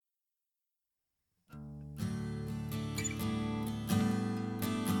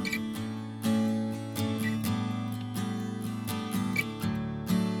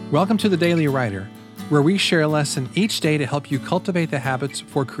Welcome to The Daily Writer, where we share a lesson each day to help you cultivate the habits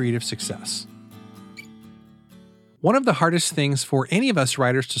for creative success. One of the hardest things for any of us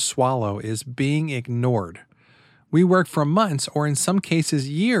writers to swallow is being ignored. We work for months or in some cases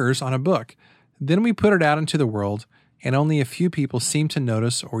years on a book, then we put it out into the world, and only a few people seem to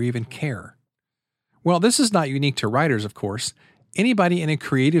notice or even care. Well, this is not unique to writers, of course. Anybody in a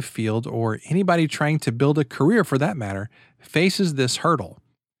creative field, or anybody trying to build a career for that matter, faces this hurdle.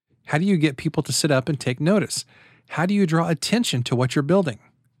 How do you get people to sit up and take notice? How do you draw attention to what you're building?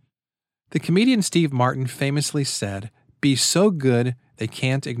 The comedian Steve Martin famously said, "Be so good they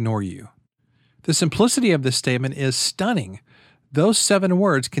can't ignore you." The simplicity of this statement is stunning. Those 7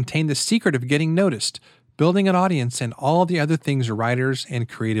 words contain the secret of getting noticed, building an audience, and all the other things writers and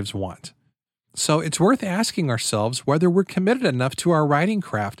creatives want. So it's worth asking ourselves whether we're committed enough to our writing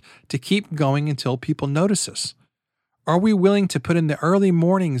craft to keep going until people notice us. Are we willing to put in the early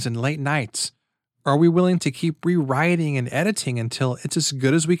mornings and late nights? Are we willing to keep rewriting and editing until it's as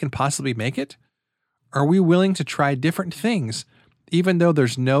good as we can possibly make it? Are we willing to try different things, even though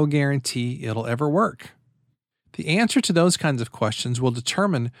there's no guarantee it'll ever work? The answer to those kinds of questions will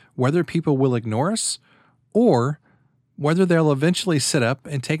determine whether people will ignore us or whether they'll eventually sit up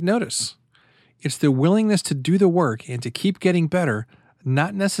and take notice. It's the willingness to do the work and to keep getting better,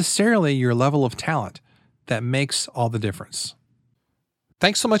 not necessarily your level of talent, that makes all the difference.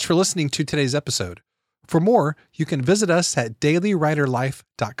 Thanks so much for listening to today's episode. For more, you can visit us at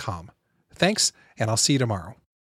dailywriterlife.com. Thanks, and I'll see you tomorrow.